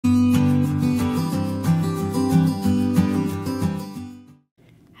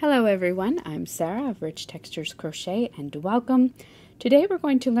Hello everyone, I'm Sarah of Rich Textures Crochet and welcome. Today we're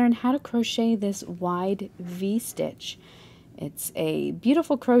going to learn how to crochet this wide V-stitch. It's a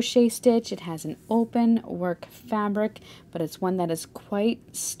beautiful crochet stitch. It has an open work fabric, but it's one that is quite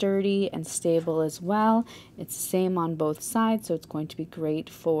sturdy and stable as well. It's the same on both sides, so it's going to be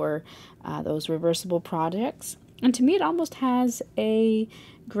great for those reversible projects. And to me it almost has a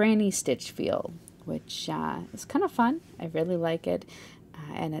granny stitch feel, which is kind of fun. I really like it.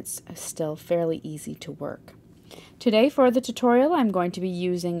 And it's still fairly easy to work. Today for the tutorial I'm going to be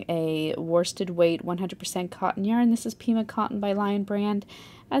using a worsted weight 100% cotton yarn. This is Pima Cotton by Lion Brand,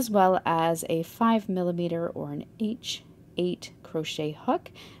 as well as a 5mm or an H8 crochet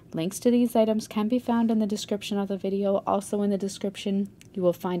hook. Links to these items can be found in the description of the video. Also in the description you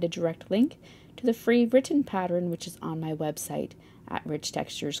will find a direct link to the free written pattern, which is on my website at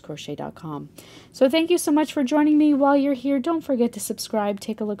richtexturescrochet.com. So thank you so much for joining me. While you're here, don't forget to subscribe,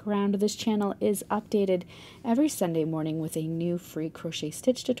 take a look around. This channel is updated every Sunday morning with a new free crochet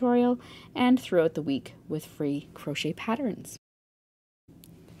stitch tutorial and throughout the week with free crochet patterns.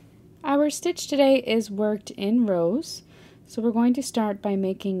 Our stitch today is worked in rows. So we're going to start by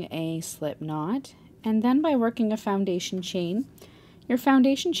making a slip knot and then by working a foundation chain. Your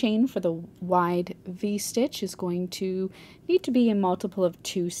foundation chain for the wide V-stitch is going to need to be a multiple of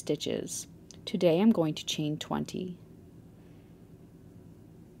 2 stitches. Today I'm going to chain 20.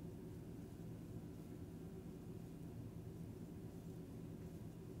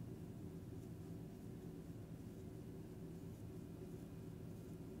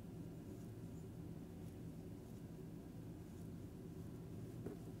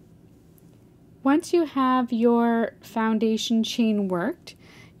 Once you have your foundation chain worked,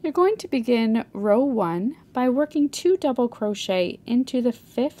 you're going to begin row 1 by working 2 double crochet into the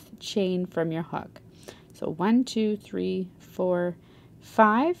 5th chain from your hook. So 1, 2, 3, 4,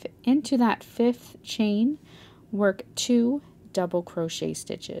 5 into that 5th chain, work 2 double crochet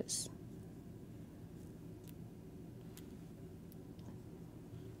stitches.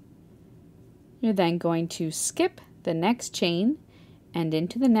 You're then going to skip the next chain and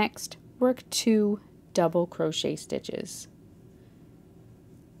into the next work 2 double crochet stitches.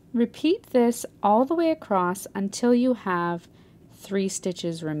 Repeat this all the way across until you have 3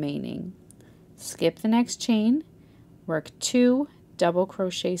 stitches remaining. Skip the next chain, work 2 double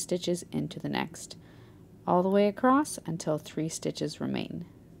crochet stitches into the next, all the way across until 3 stitches remain.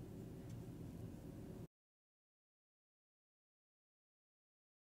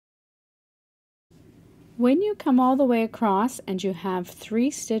 When you come all the way across and you have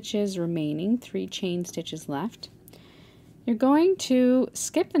 3 stitches remaining, 3 chain stitches left, you're going to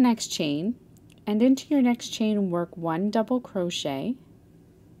skip the next chain and into your next chain work 1 double crochet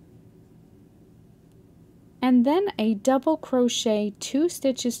and then a double crochet 2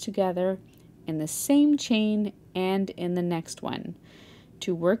 stitches together in the same chain and in the next one.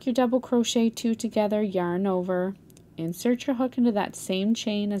 To work your double crochet 2 together, yarn over, insert your hook into that same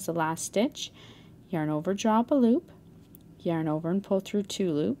chain as the last stitch, yarn over, drop a loop, yarn over and pull through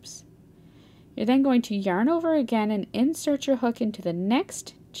 2 loops. You're then going to yarn over again and insert your hook into the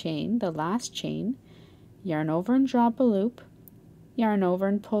next chain, the last chain, yarn over and drop a loop, yarn over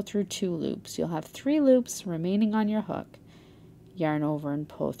and pull through 2 loops. You'll have 3 loops remaining on your hook. Yarn over and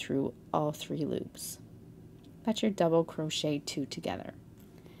pull through all 3 loops. That's your double crochet 2 together.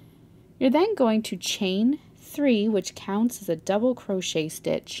 You're then going to chain 3, which counts as a double crochet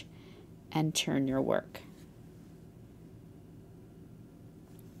stitch, and turn your work.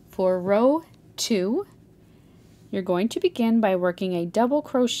 For row 2, you're going to begin by working a double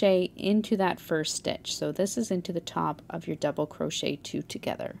crochet into that first stitch. So this is into the top of your double crochet 2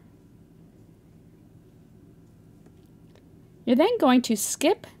 together. You're then going to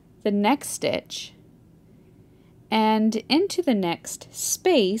skip the next stitch and into the next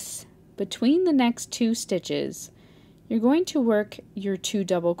space between the next 2 stitches you're going to work your 2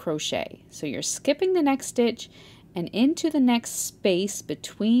 double crochet. So you're skipping the next stitch and into the next space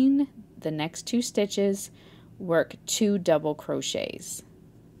between the next 2 stitches, work 2 double crochets.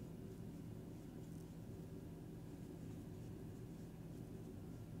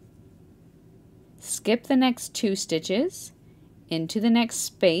 Skip the next 2 stitches, into the next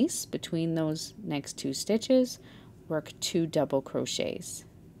space between those next 2 stitches, work 2 double crochets.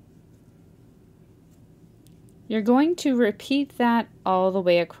 You're going to repeat that all the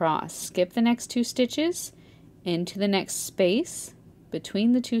way across. Skip the next 2 stitches, into the next space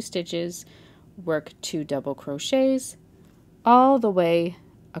between the 2 stitches, work 2 double crochets all the way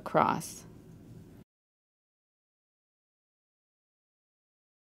across.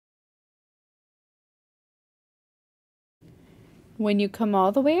 When you come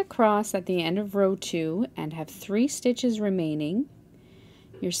all the way across at the end of row 2 and have 3 stitches remaining,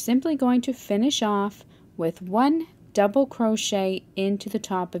 you're simply going to finish off with 1 double crochet into the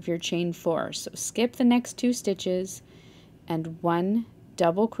top of your chain 4. So skip the next 2 stitches and 1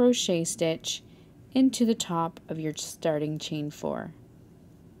 double crochet stitch into the top of your starting chain 4.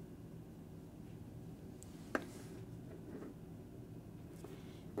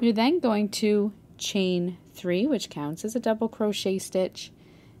 You're then going to chain 3, which counts as a double crochet stitch,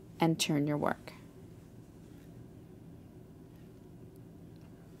 and turn your work.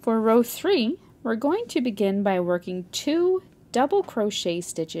 For row 3, we're going to begin by working 2 double crochet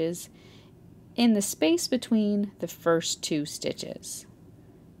stitches in the space between the first 2 stitches.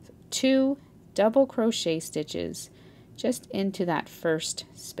 So 2 double crochet stitches just into that first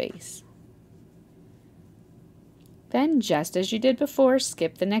space. Then, just as you did before,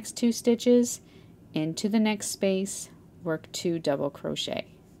 skip the next 2 stitches into the next space, work 2 double crochet.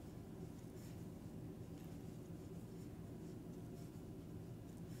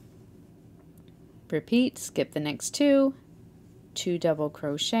 Repeat, skip the next 2, 2 double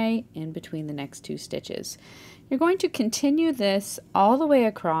crochet in between the next 2 stitches. You're going to continue this all the way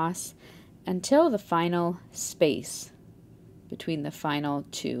across until the final space between the final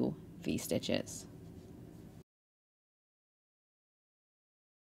 2 V-stitches.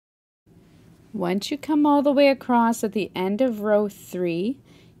 Once you come all the way across at the end of row 3,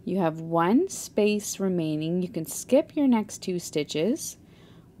 you have 1 space remaining. You can skip your next 2 stitches,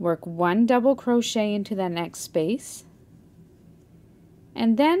 work 1 double crochet into that next space,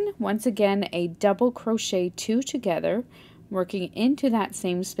 and then once again a double crochet 2 together, working into that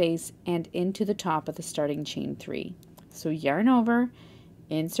same space and into the top of the starting chain 3. So yarn over,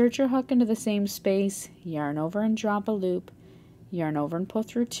 insert your hook into the same space, yarn over and drop a loop, yarn over and pull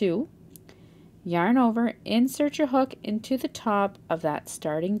through 2, yarn over, insert your hook into the top of that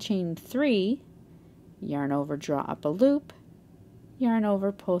starting chain 3, yarn over, draw up a loop, yarn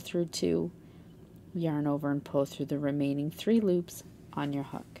over, pull through 2, yarn over and pull through the remaining 3 loops on your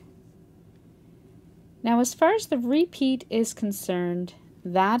hook. Now, as far as the repeat is concerned,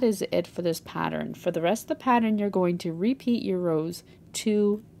 that is it for this pattern. For the rest of the pattern, you're going to repeat your rows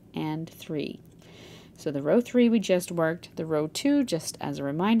 2 and 3. So the row 3 we just worked, the row 2, just as a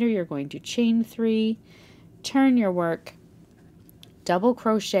reminder, you're going to chain 3, turn your work, double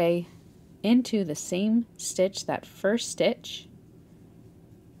crochet into the same stitch, that first stitch,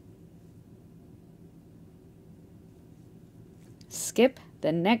 skip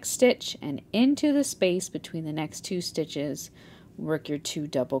the next stitch and into the space between the next 2 stitches, work your 2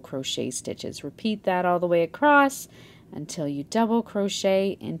 double crochet stitches. Repeat that all the way across until you double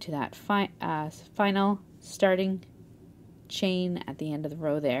crochet into that final starting chain at the end of the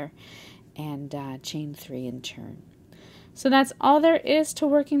row there, and chain 3 and turn. So that's all there is to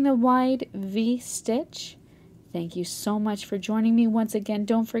working the wide V stitch. Thank you so much for joining me once again.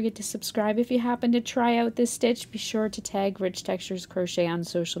 Don't forget to subscribe if you happen to try out this stitch. Be sure to tag Rich Textures Crochet on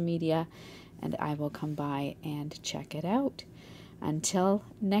social media and I will come by and check it out. Until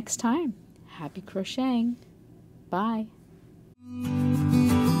next time, happy crocheting. Bye.